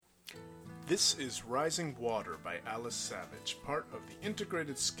This is Rising Water by Alice Savage, part of the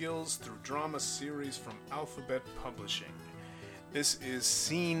Integrated Skills Through Drama series from Alphabet Publishing. This is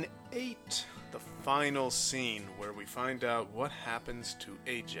Scene 8, the final scene where we find out what happens to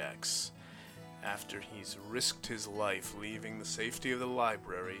Ajax after he's risked his life leaving the safety of the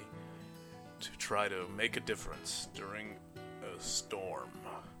library to try to make a difference during a storm.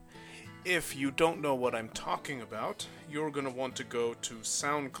 If you don't know what I'm talking about, you're going to want to go to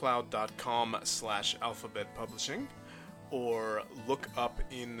soundcloud.com/alphabetpublishing or look up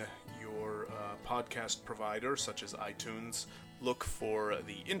in your podcast provider, such as iTunes, look for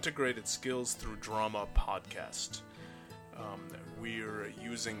the Integrated Skills Through Drama podcast. We're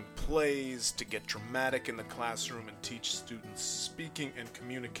using plays to get dramatic in the classroom and teach students speaking and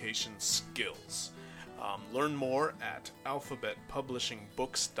communication skills. Learn more at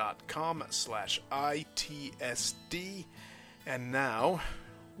alphabetpublishingbooks.com/ITSD. And now,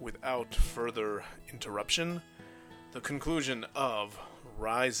 without further interruption, the conclusion of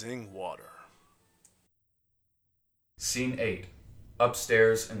Rising Water. Scene 8.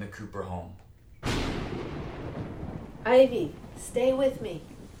 Upstairs in the Cooper home. Ivy, stay with me.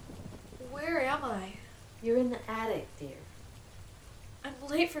 Where am I? You're in the attic, dear. I'm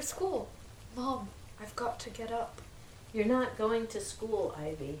late for school. Mom, I've got to get up. You're not going to school,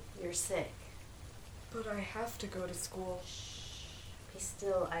 Ivy. You're sick. But I have to go to school. Shh. Be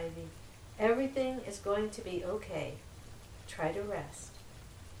still, Ivy. Everything is going to be okay. Try to rest.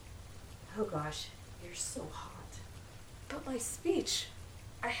 Oh gosh, you're so hot. But my speech.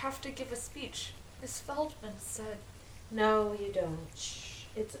 I have to give a speech. Miss Feldman said. No, you don't. Shh.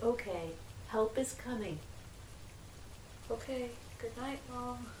 It's okay. Help is coming. Okay, good night,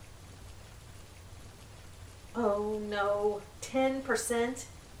 Mom. Oh no, 10%?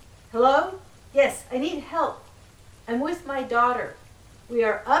 Hello? Yes, I need help. I'm with my daughter. We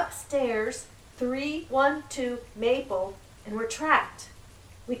are upstairs, 312 Maple, and we're trapped.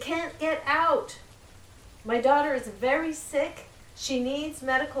 We can't get out. My daughter is very sick. She needs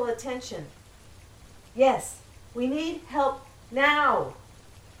medical attention. Yes, we need help now.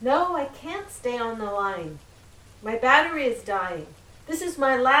 No, I can't stay on the line. My battery is dying. This is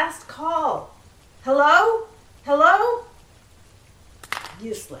my last call. Hello? Hello?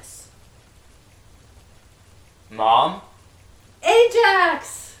 Useless. Mom?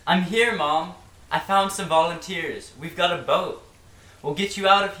 Ajax! I'm here, Mom. I found some volunteers. We've got a boat. We'll get you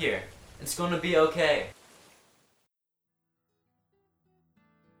out of here. It's going to be okay.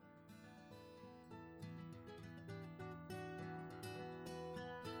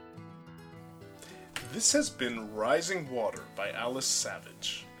 This has been Rising Water by Alice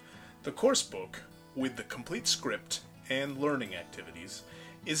Savage. The course book, with the complete script and learning activities,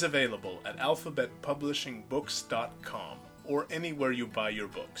 is available at alphabetpublishingbooks.com or anywhere you buy your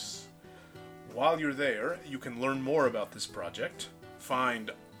books. While you're there, you can learn more about this project,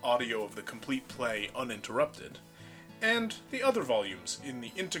 find audio of the complete play uninterrupted, and the other volumes in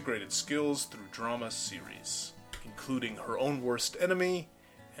the Integrated Skills Through Drama series, including Her Own Worst Enemy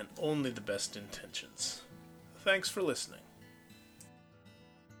and Only the Best Intentions. Thanks for listening.